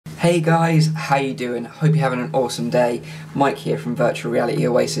Hey guys, how you doing? Hope you're having an awesome day. Mike here from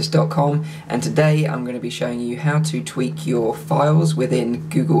virtualrealityoasis.com, and today I'm going to be showing you how to tweak your files within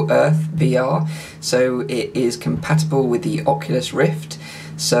Google Earth VR so it is compatible with the Oculus Rift.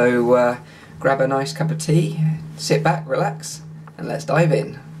 So grab a nice cup of tea, sit back, relax, and let's dive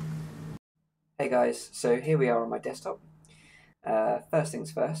in. Hey guys, so here we are on my desktop. First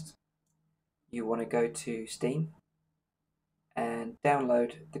things first, you want to go to Steam and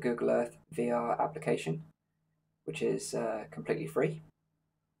download the Google Earth VR application, which is completely free.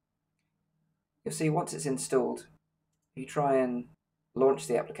 You'll see once it's installed, if you try and launch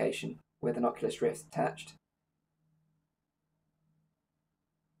the application with an Oculus Rift attached,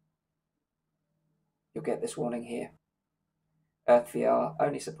 you'll get this warning here. Earth VR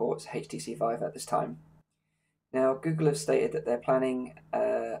only supports HTC Vive at this time. Now, Google have stated that they're planning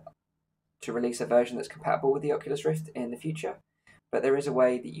to release a version that's compatible with the Oculus Rift in the future, but there is a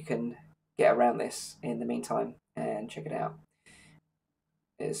way that you can get around this in the meantime and check it out.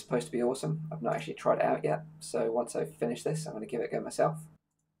 It's supposed to be awesome. I've not actually tried it out yet, so once I've finished this, I'm going to give it a go myself.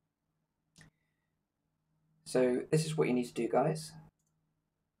 So this is what you need to do, guys.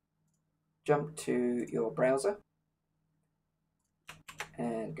 Jump to your browser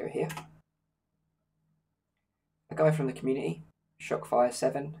and go here. A guy from the community,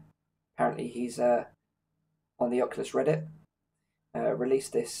 Shockfire7, apparently he's on the Oculus Reddit,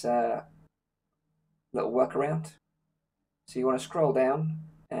 released this little workaround. So you want to scroll down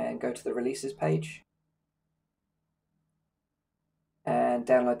and go to the releases page and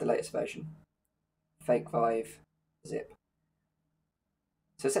download the latest version, Fake Vive zip.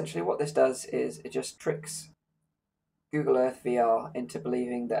 So essentially what this does is it just tricks Google Earth VR into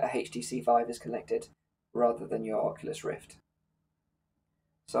believing that a HTC Vive is connected rather than your Oculus Rift.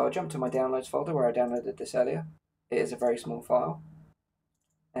 So I'll jump to my downloads folder where I downloaded this earlier. It is a very small file,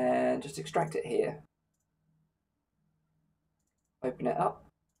 and just extract it here. Open it up,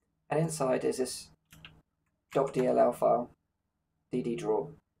 and inside is this .dll file, DD draw.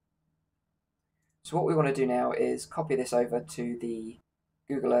 So what we want to do now is copy this over to the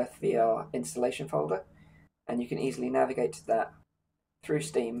Google Earth VR installation folder, and you can easily navigate to that through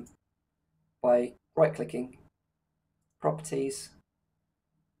Steam by right-clicking, Properties,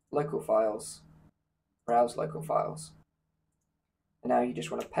 Local Files, Browse Local Files. And now you just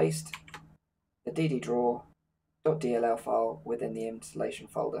want to paste the dddraw.dll file within the installation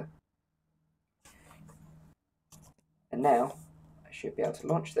folder. And now I should be able to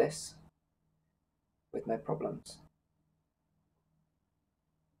launch this with no problems.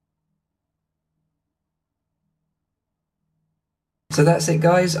 So that's it,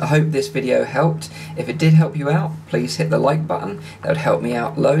 guys. I hope this video helped. If it did help you out, please hit the like button. That would help me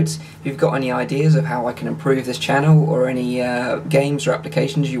out loads. If you've got any ideas of how I can improve this channel or any games or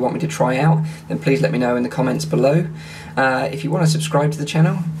applications you want me to try out, then please let me know in the comments below. If you want to subscribe to the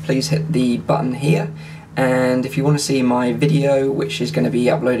channel, please hit the button here. And if you want to see my video, which is going to be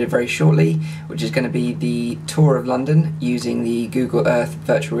uploaded very shortly, which is going to be the tour of London using the Google Earth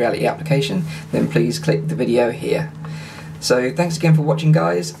virtual reality application, then please click the video here. So thanks again for watching,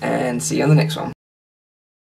 guys, and see you on the next one.